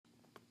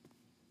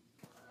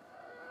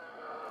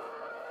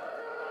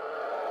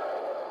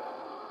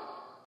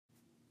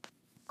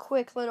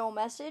quick little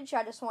message.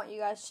 I just want you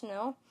guys to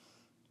know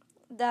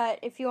that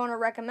if you want to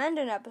recommend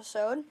an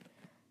episode,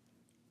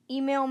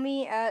 email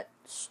me at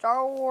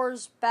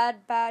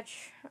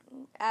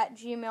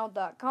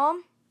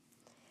starwarsbadbatch@gmail.com,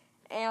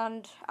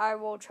 and I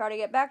will try to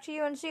get back to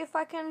you and see if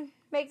I can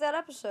make that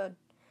episode.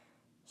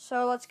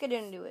 So let's get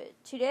into it.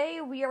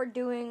 Today we are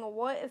doing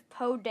What If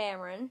Poe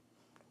Dameron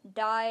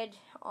Died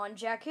on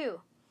Jakku.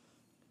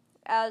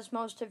 As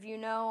most of you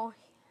know,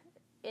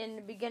 in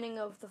the beginning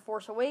of The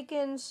Force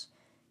Awakens,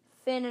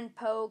 Finn and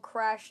Poe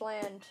crash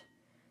land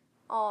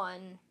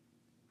on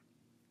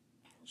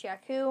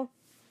Jakku,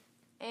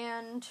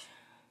 and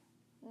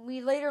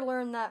we later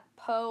learn that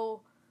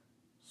Poe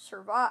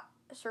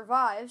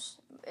survives.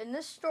 In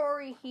this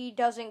story, he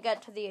doesn't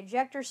get to the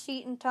ejector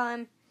seat in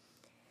time,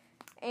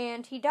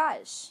 and he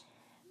dies.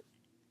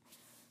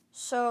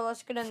 So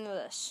let's get into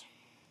this.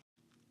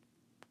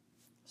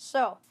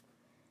 So,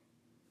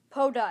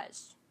 Poe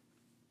dies.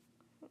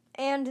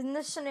 And in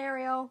this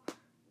scenario,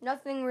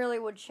 nothing really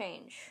would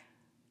change.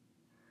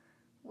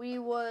 We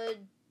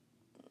would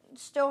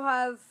still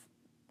have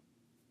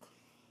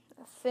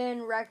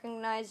Finn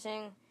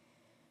recognizing,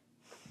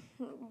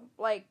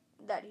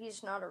 that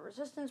he's not a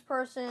resistance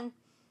person,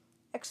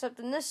 except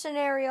in this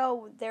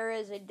scenario, there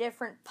is a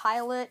different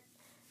pilot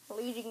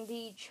leading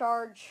the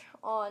charge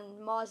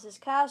on Maz's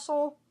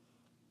castle.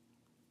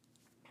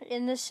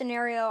 In this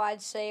scenario,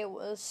 I'd say it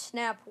was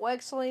Snap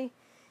Wexley.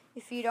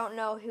 If you don't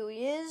know who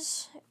he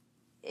is,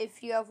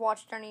 if you have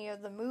watched any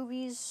of the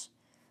movies,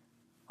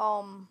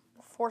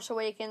 Force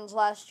Awakens,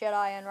 Last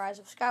Jedi, and Rise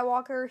of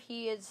Skywalker,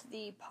 he is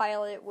the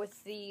pilot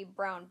with the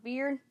brown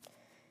beard.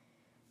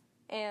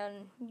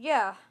 And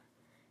yeah,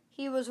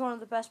 he was one of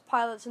the best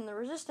pilots in the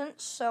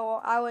Resistance, so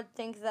I would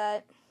think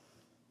that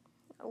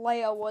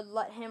Leia would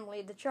let him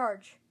lead the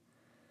charge.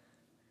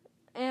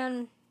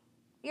 And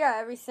yeah,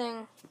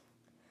 everything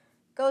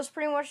goes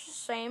pretty much the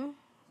same,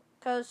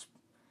 because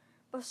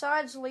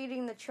besides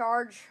leading the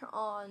charge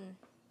on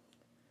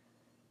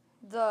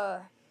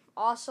the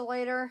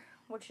oscillator,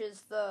 which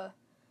is the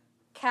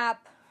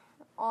cap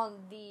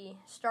on the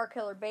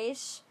Starkiller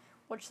base,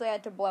 which they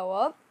had to blow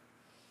up,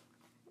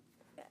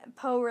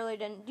 Poe really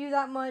didn't do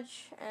that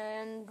much,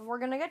 and we're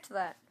going to get to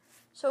that.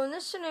 So in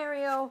this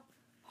scenario,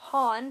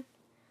 Han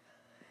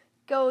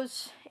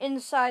goes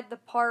inside the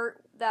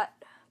part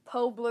that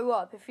Poe blew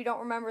up. If you don't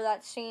remember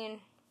that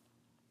scene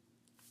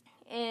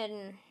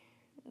in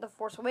The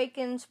Force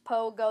Awakens,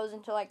 Poe goes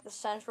into the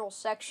central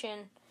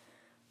section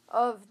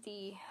of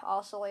the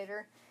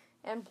oscillator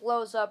and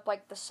blows up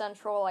the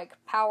central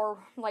power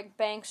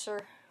banks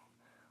or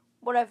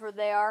whatever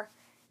they are,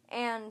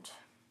 and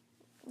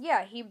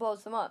yeah, he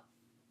blows them up.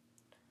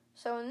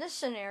 So in this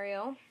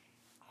scenario,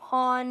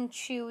 Han,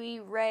 Chewie,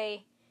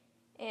 Rey,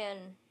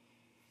 and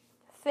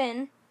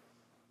Finn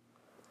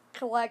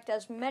collect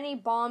as many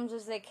bombs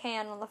as they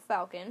can on the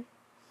Falcon,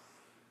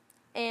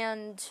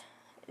 and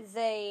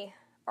they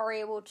are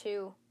able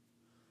to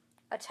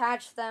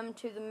attach them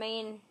to the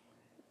main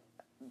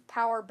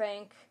power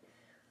bank,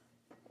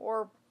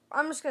 or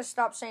I'm just going to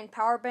stop saying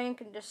power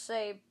bank and just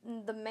say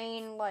the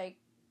main,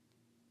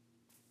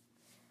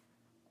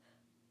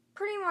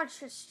 pretty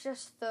much it's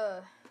just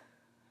the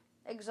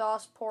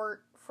exhaust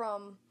port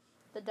from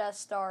the Death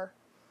Star,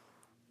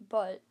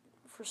 but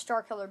for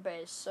Starkiller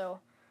base. So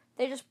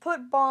they just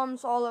put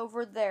bombs all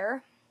over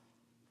there,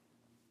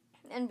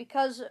 and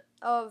because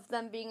of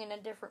them being in a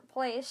different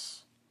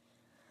place,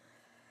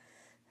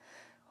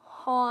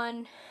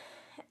 Han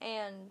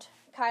and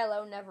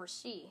Kylo never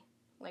see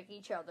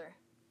each other.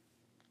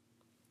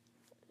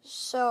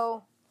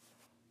 So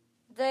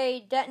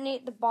they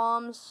detonate the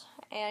bombs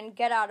and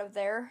get out of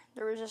there.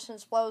 The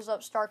Resistance blows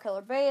up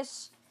Starkiller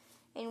base,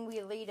 and we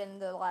lead in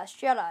The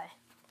Last Jedi.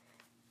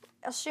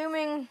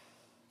 Assuming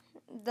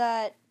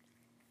that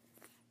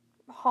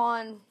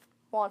Han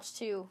wants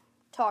to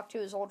talk to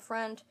his old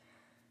friend,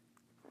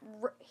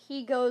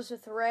 he goes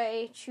with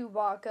Rey,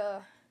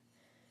 Chewbacca,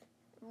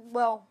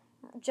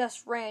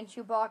 just Rey and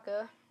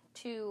Chewbacca,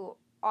 to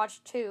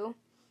Ahch-To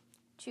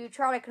to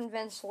try to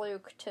convince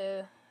Luke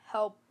to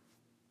help,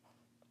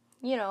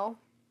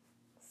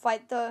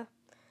 fight the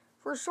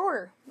First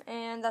Order.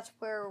 And that's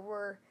where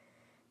we're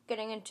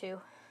getting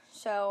into.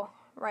 So,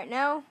 right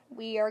now,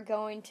 we are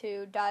going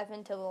to dive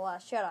into The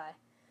Last Jedi.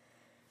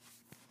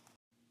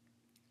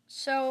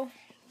 So,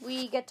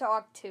 we get to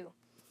Ahch-To,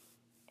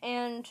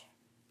 and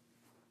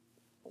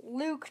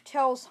Luke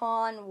tells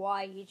Han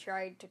why he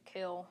tried to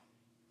kill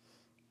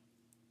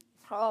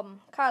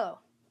Kylo,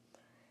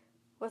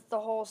 with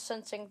the whole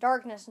sensing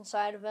darkness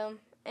inside of him.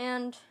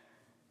 And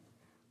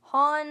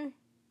Han,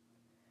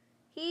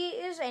 he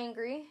is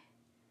angry,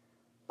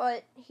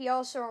 but he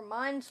also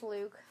reminds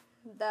Luke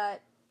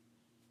that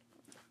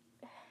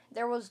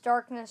there was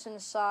darkness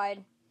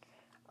inside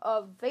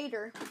of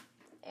Vader,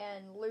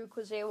 and Luke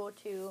was able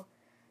to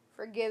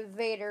forgive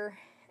Vader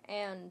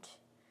and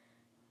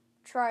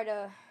try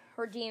to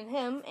redeem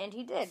him, and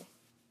he did.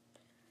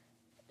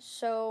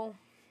 So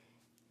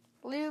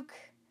Luke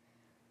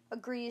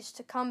agrees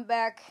to come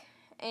back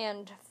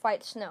and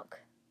fight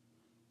Snoke.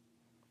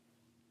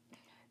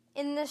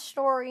 in this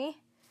story,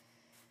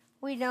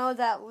 we know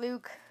that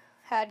Luke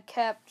had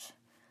kept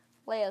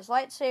Leia's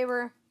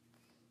lightsaber,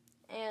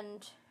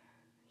 and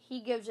he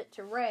gives it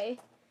to Rey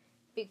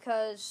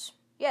because,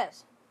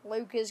 yes,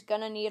 Luke is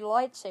gonna need a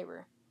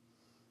lightsaber.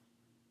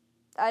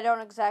 I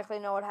don't exactly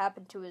know what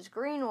happened to his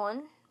green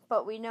one,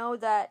 but we know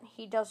that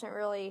he doesn't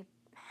really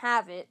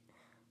have it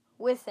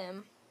with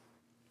him.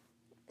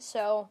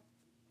 So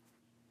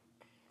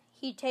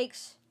he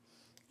takes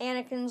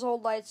Anakin's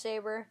old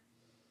lightsaber,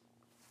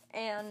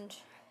 and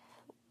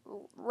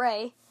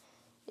Rey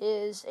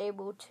is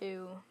able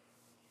to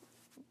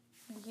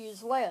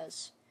use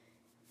Leia's.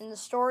 In the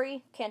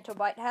story, Canto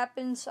Bight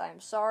happens.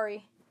 I'm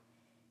sorry.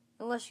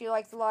 Unless you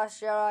like The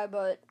Last Jedi,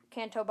 but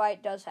Canto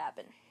Bight does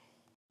happen.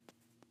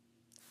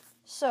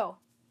 So,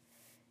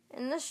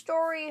 in this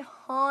story,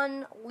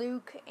 Han,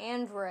 Luke,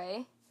 and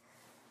Rey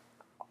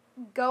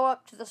go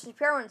up to the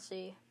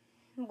Supremacy,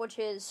 which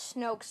is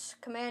Snoke's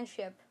command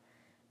ship.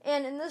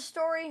 And in this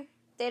story,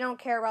 they don't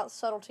care about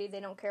subtlety.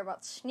 They don't care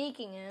about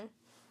sneaking in.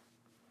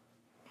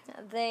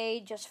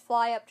 They just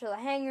fly up to the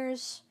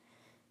hangars,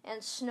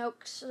 and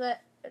Snoke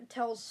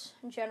tells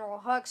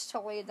General Hux to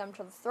lead them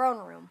to the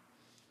throne room.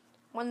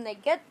 When they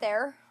get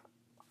there,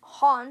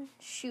 Han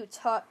shoots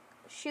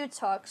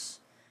Hux.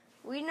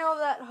 We know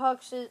that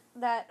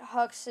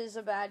Hux is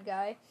a bad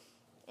guy,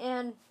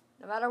 and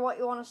no matter what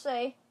you want to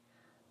say,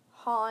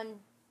 Han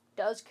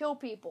does kill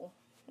people.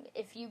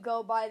 If you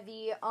go by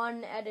the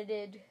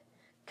unedited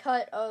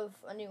cut of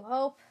A New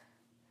Hope,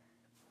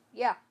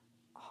 yeah,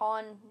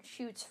 Han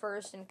shoots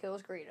first and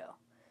kills Greedo.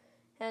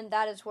 And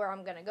that is where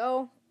I'm going to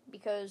go,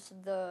 because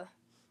the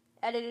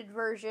edited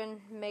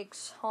version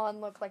makes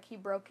Han look like he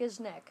broke his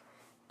neck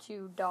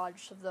to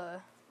dodge the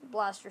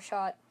blaster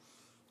shot.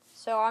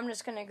 So I'm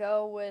just going to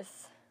go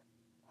with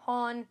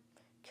Han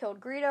killed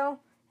Greedo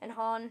and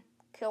Han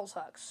kills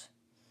Hux.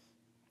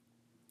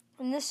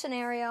 In this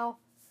scenario,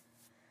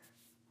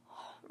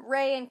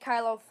 Rey and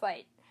Kylo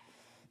fight.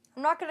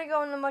 I'm not going to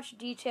go into much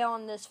detail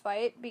on this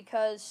fight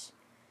because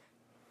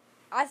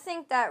I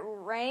think that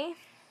Rey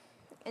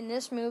in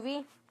this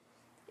movie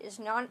is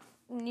not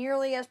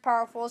nearly as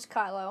powerful as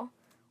Kylo,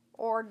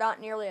 or not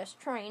nearly as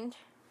trained.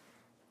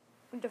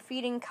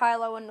 Defeating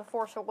Kylo in The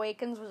Force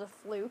Awakens was a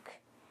fluke.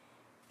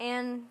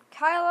 And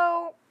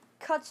Kylo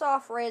cuts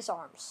off Rey's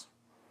arms.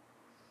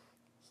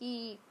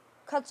 He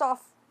cuts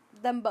off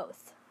them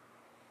both.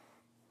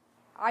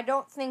 I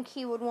don't think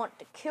he would want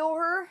to kill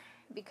her,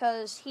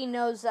 because he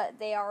knows that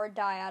they are a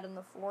dyad in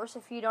the Force.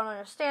 If you don't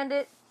understand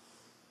it,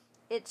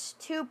 it's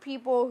two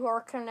people who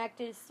are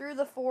connected through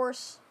the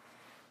Force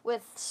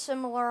with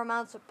similar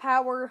amounts of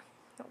power,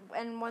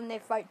 and when they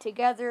fight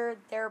together,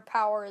 their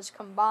power is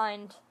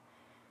combined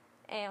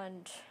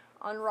and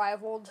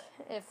unrivaled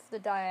if the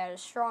dyad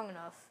is strong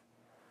enough.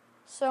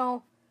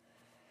 So,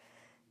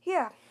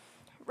 yeah,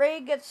 Rey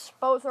gets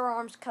both her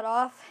arms cut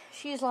off.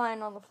 She's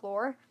lying on the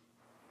floor.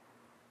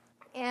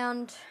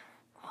 And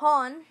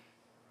Han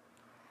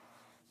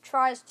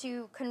tries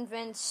to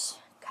convince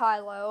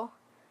Kylo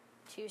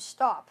to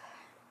stop.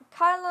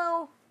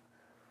 Kylo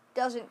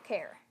doesn't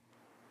care.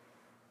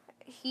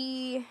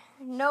 He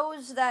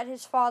knows that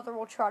his father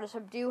will try to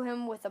subdue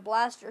him with a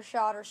blaster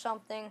shot or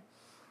something.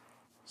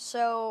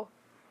 So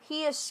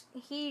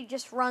he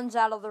just runs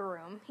out of the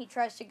room. He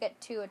tries to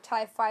get to a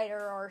TIE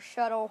fighter or a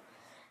shuttle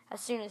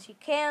as soon as he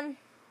can.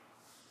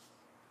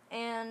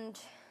 And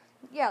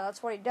yeah,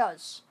 that's what he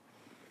does.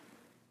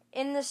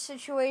 In this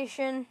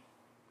situation,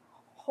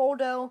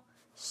 Holdo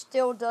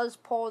still does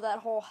pull that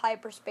whole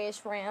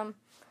hyperspace ram.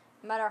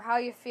 No matter how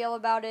you feel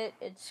about it,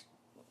 it's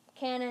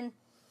canon,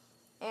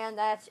 and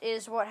that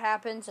is what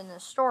happens in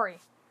this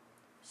story.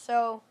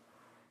 So,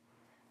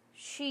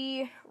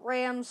 she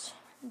rams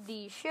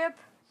the ship,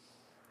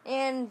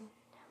 and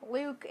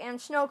Luke and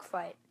Snoke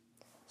fight.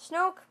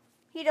 Snoke,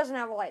 he doesn't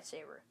have a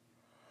lightsaber.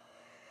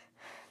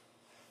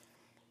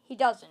 He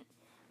doesn't.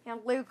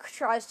 And Luke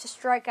tries to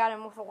strike at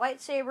him with a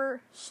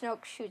lightsaber.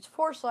 Snoke shoots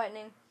Force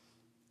Lightning.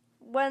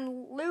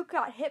 When Luke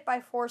got hit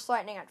by Force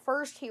Lightning at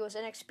first, he was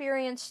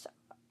inexperienced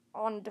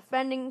on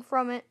defending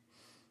from it.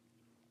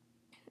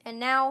 And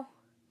now,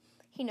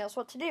 he knows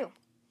what to do.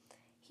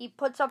 He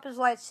puts up his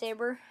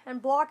lightsaber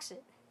and blocks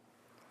it.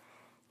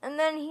 And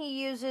then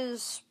he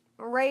uses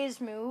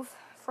Rey's move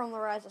from The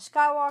Rise of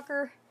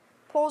Skywalker,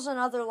 pulls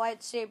another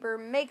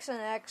lightsaber, makes an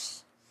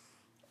X,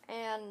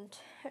 and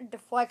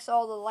deflects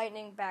all the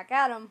lightning back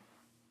at him,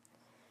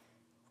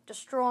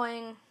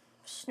 destroying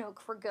Snoke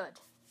for good.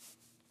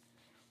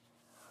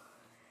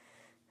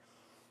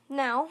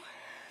 Now,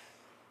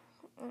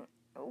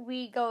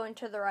 we go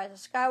into The Rise of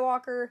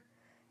Skywalker,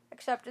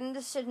 except in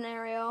this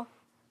scenario,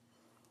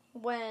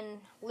 when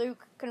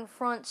Luke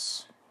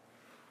confronts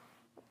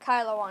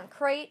Kylo on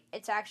Crate,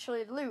 it's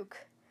actually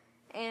Luke.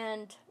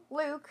 And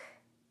Luke,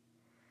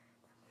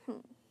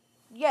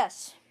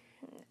 yes,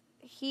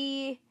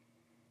 he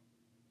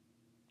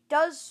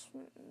does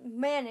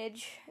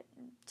manage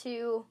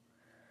to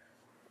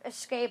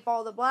escape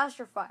all the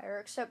blaster fire,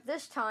 except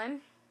this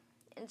time,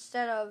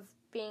 instead of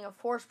being a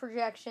force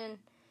projection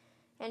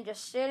and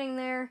just sitting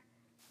there,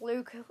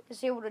 Luke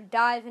is able to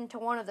dive into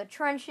one of the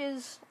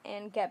trenches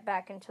and get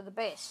back into the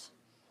base.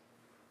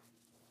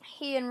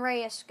 He and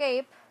Rey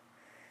escape,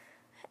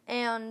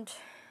 and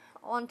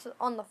on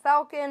the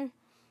Falcon,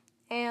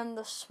 and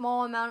the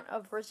small amount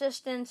of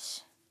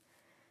resistance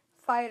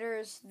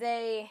fighters,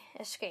 they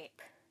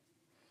escape.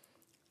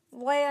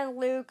 Leia and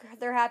Luke,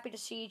 they're happy to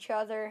see each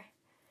other,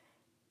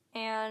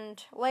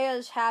 and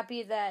Leia's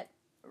happy that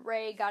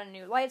Rey got a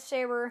new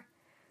lightsaber,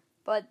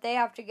 but they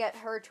have to get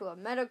her to a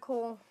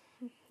medical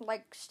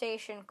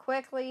station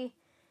quickly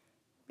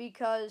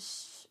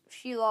because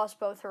she lost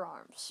both her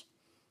arms.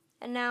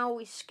 And now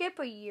we skip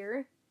a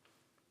year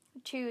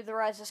to The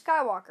Rise of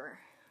Skywalker.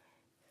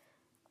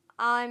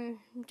 I'm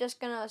just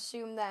going to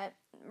assume that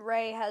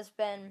Rey has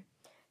been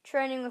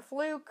training with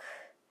Luke.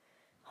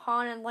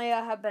 Han and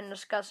Leia have been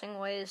discussing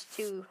ways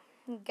to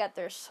get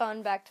their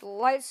son back to the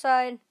light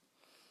side.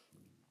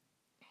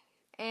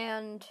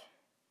 And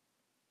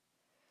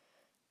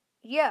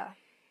yeah,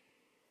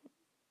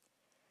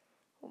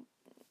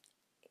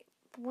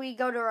 we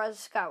go to Rise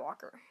of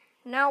Skywalker.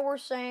 Now we're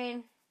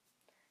saying,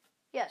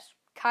 yes,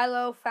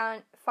 Kylo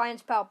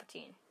finds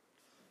Palpatine.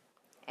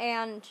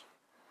 And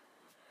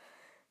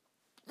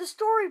the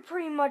story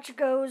pretty much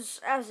goes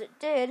as it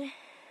did,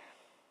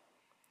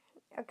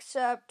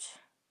 except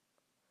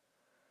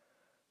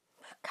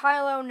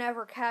Kylo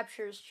never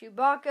captures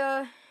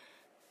Chewbacca,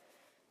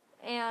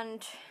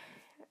 and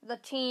the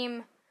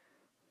team,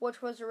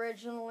 which was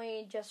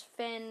originally just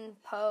Finn,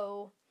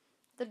 Poe,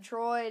 the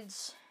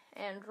droids,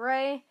 and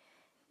Rey,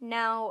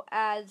 now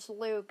adds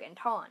Luke and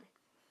Han.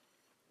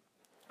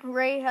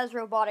 Rey has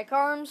robotic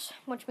arms,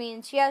 which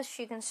means, yes,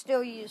 she can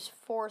still use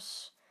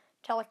Force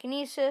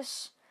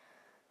telekinesis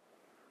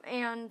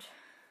and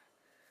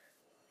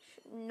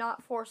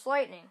not Force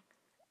lightning.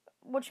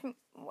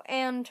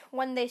 And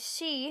when they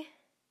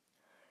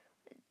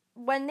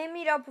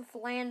meet up with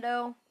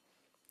Lando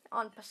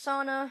on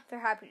Pasaana, they're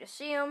happy to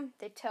see him.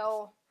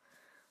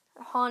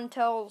 Han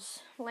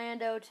tells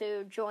Lando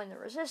to join the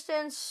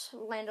Resistance.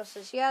 Lando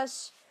says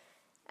yes.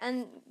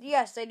 And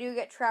yes, they do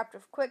get trapped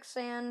with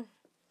quicksand.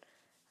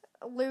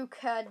 Luke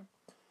had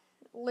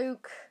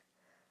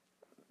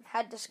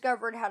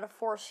discovered how to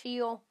Force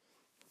heal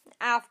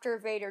after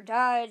Vader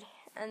died,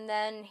 and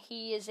then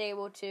he is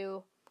able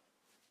to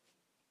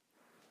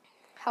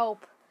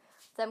help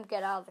them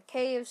get out of the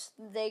caves.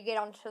 They get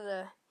onto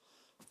the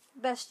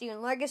Bastille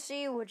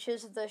Legacy, which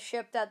is the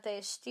ship that they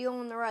steal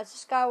in The Rise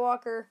of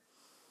Skywalker,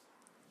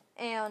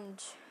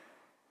 and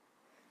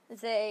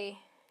they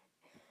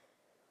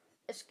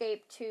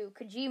escape to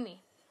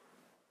Kijimi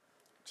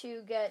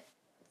to get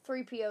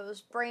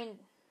 3PO's brain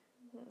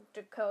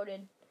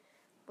decoded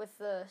with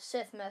the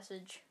Sith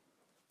message.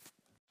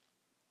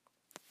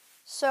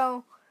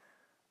 So,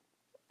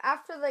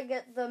 after they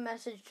get the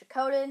message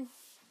decoded,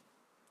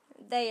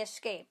 they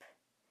escape.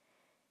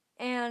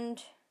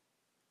 And,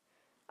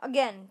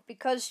 again,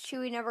 because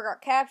Chewie never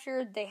got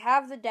captured, they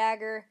have the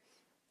dagger.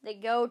 They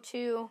go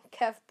to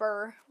Kef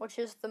Bir, which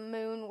is the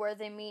moon where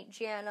they meet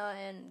Janna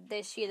and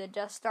they see the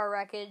Death Star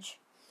wreckage.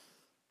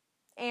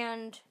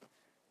 And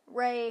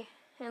Rey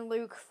and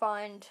Luke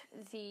find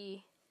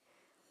the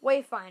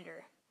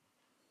Wayfinder.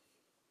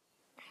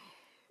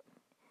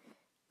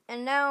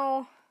 And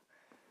now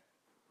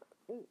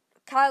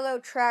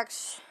Kylo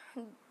tracks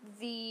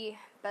the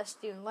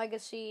Bastille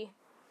Legacy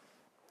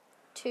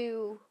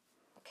to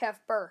Kef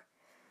Bir.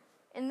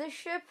 In this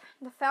ship,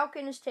 the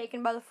Falcon is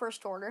taken by the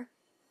First Order,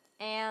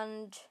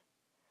 and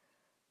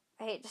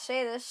I hate to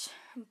say this,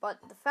 but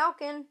the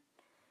Falcon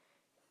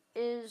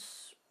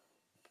is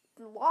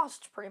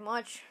lost pretty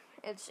much.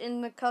 It's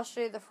in the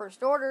custody of the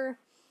First Order,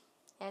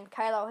 and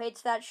Kylo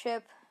hates that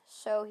ship,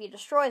 so he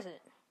destroys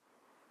it.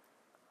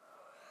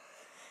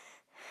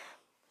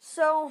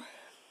 So,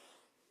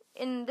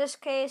 in this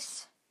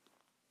case,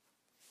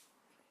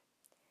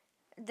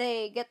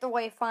 they get the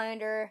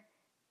Wayfinder.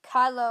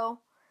 Kylo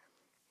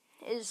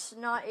is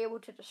not able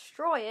to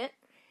destroy it,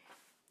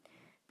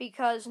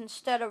 because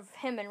instead of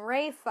him and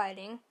Rey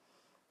fighting,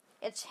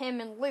 it's him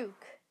and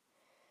Luke.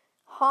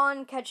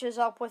 Han catches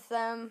up with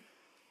them,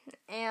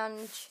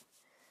 and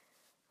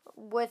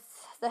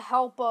with the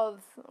help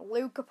of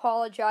Luke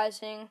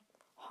apologizing,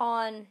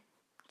 Han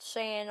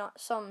saying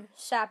some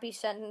sappy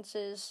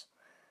sentences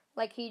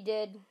like he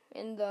did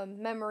in the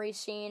memory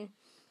scene,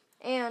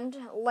 and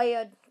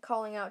Leia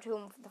calling out to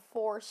him with the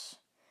Force,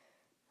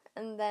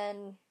 and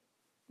then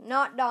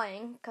not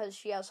dying because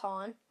she has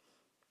Han,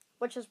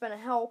 which has been a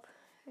help.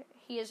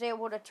 He is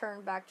able to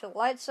turn back to the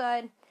light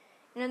side,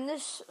 and in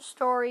this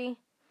story,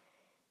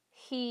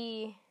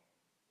 in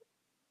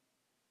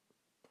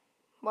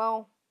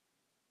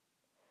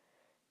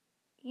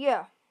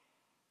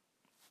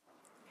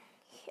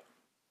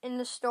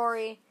the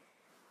story,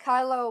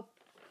 Kylo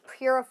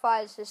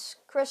purifies his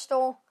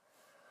crystal,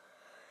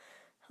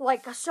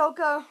 like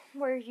Ahsoka,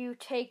 where you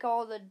take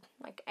all the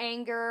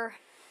anger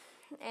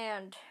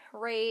and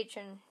rage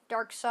and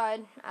dark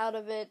side out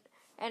of it,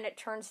 and it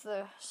turns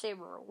the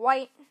saber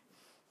white.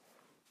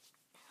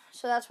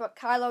 So that's what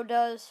Kylo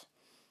does.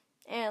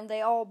 and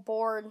they all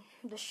board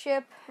the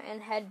ship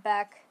and head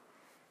back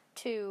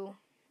to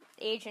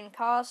Agent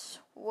Cos,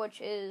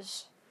 which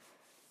is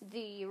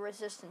the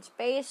Resistance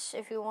base.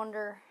 If you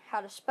wonder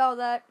how to spell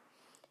that,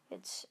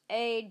 it's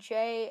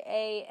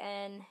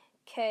AJANKOSS.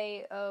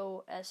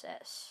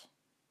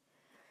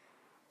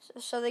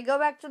 So they go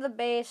back to the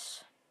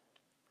base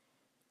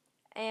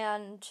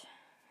and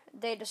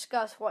they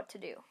discuss what to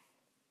do.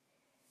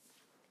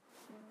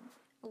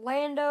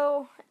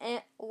 Lando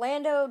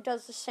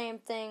does the same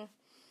thing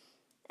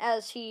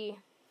as he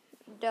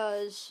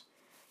does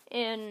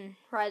in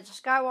Rise of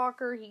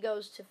Skywalker. He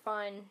goes to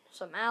find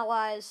some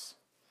allies.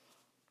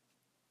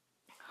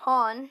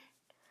 Han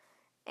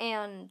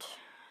and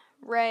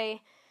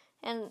Rey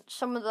and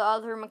some of the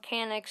other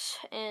mechanics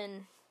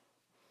in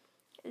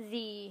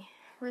the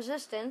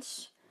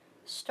Resistance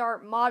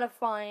start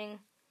modifying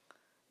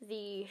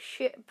the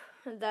ship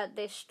that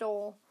they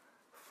stole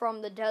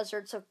from the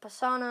deserts of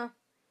Pasana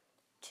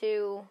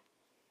to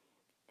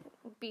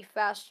be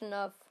fast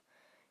enough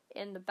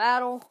in the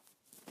battle.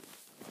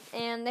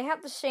 And they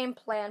have the same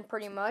plan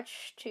pretty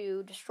much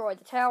to destroy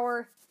the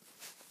tower.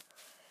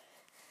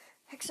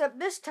 Except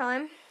this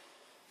time,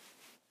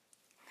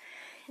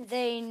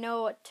 they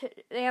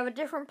have a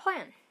different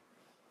plan.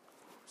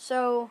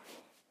 So,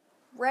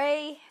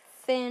 Rey,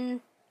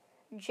 Finn,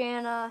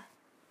 Janna,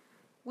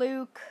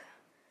 Luke,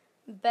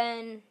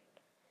 Ben,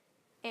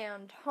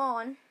 and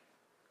Han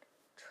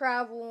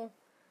travel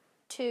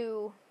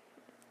to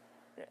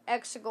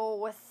Exegol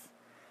with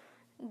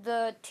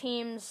the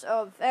teams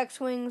of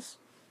X-Wings,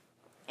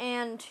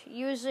 and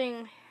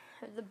using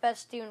the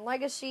Bestune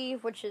Legacy,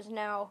 which is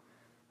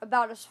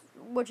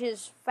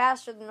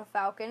faster than the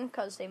Falcon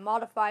because they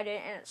modified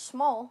it and it's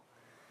small.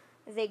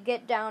 They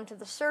get down to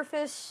the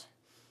surface,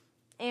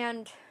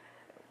 and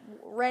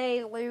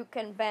Rey, Luke,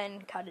 and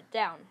Ben cut it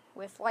down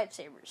with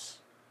lightsabers.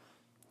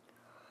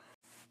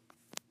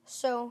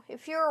 So,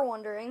 if you're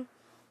wondering,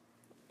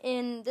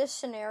 in this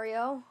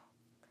scenario,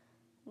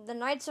 the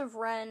Knights of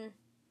Ren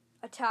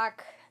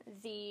attack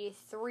the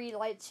 3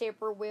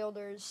 lightsaber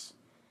wielders,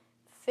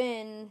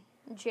 Finn,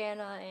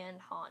 Janna,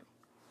 and Han.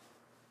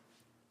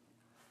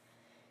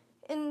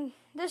 In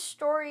this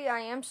story, I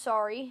am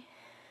sorry,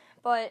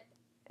 but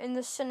in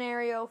this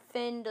scenario,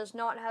 Finn does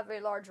not have a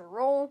larger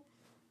role,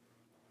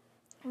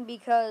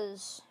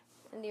 because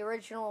in the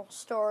original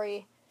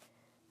story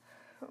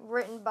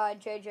written by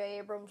J.J.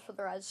 Abrams for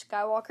The Rise of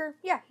Skywalker,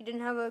 he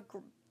didn't have a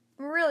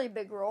really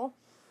big role,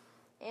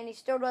 and he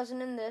still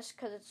doesn't in this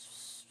because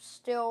it's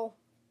still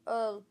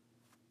a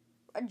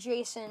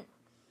adjacent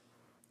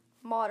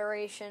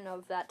moderation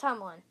of that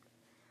timeline.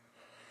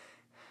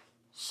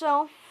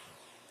 So,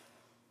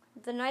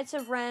 the Knights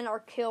of Ren are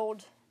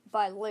killed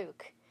by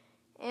Luke,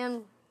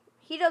 and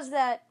he does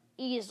that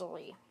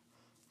easily.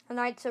 The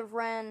Knights of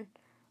Ren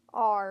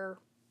are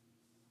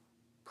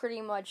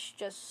pretty much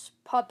just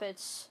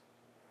puppets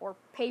or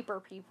paper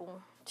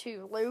people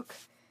to Luke,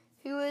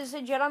 who is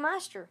a Jedi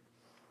Master,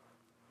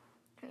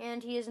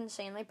 and he is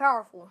insanely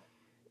powerful.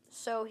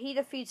 So he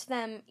defeats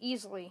them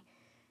easily,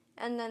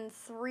 and then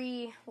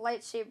 3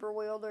 lightsaber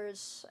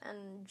wielders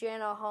and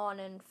Janna, Han,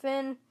 and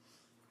Finn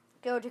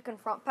go to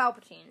confront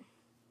Palpatine.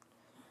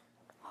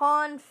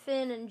 Han,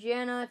 Finn, and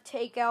Janna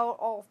take out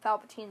all of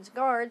Palpatine's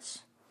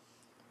guards,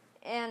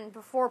 and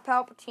before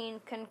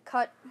Palpatine can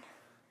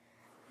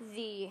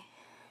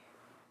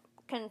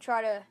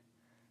try to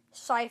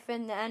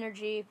siphon the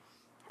energy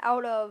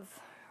out of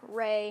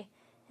Rey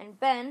and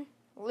Ben,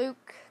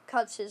 Luke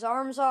cuts his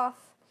arms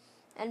off,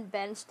 and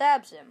Ben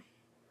stabs him.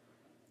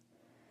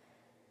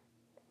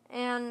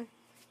 And,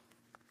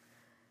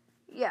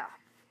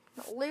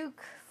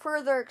 Luke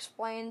further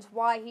explains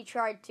why he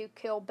tried to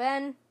kill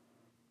Ben,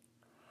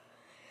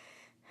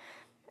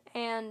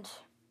 and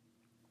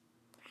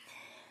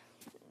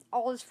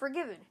all is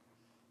forgiven.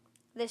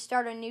 They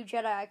start a new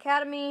Jedi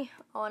Academy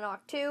on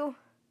Ahch-To,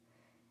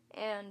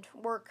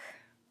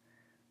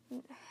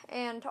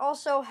 and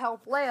also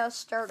help Leia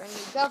start a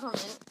new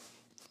government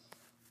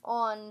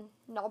on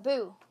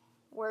Naboo,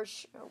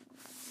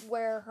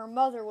 where her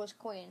mother was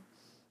queen.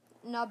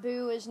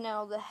 Naboo is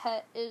now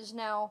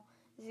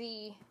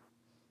the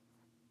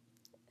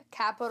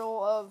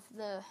capital of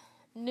the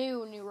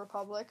New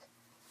Republic,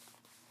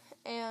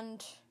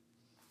 and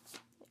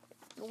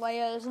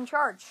Leia is in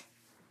charge.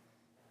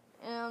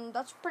 And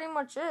that's pretty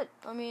much it.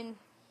 I mean,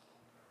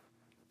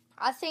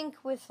 I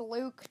think with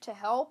Luke to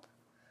help,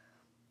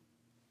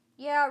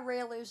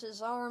 Rey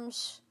loses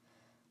arms,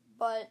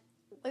 but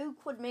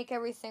Luke would make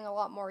everything a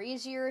lot more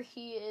easier.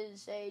 He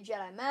is a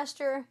Jedi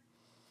Master,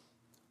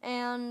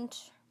 and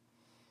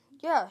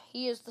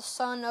he is the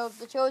son of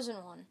the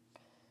Chosen One,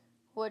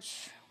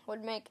 which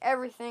would make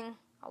everything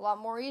a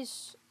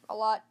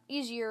lot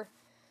easier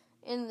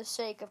in the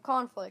sake of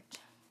conflict.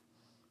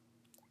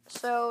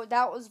 So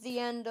that was the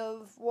end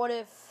of What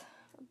If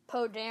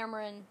Poe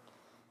Dameron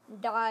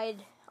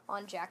Died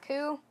on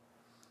Jakku.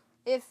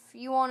 If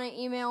you want to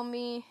email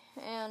me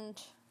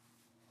and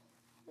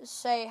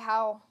say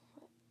how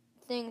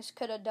things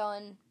could have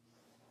done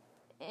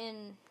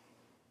in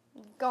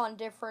gone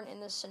different in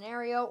this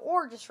scenario,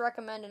 or just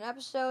recommend an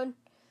episode,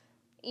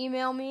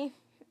 email me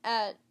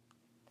at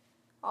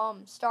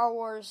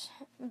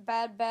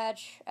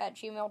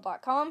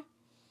StarWarsBadBatch@gmail.com.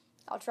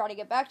 I'll try to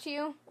get back to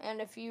you,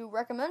 and if you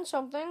recommend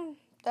something,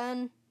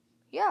 then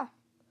yeah,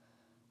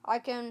 I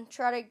can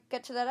try to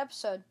get to that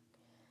episode.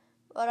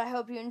 But I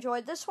hope you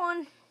enjoyed this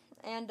one,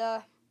 and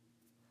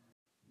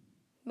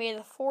may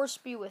the Force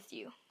be with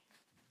you.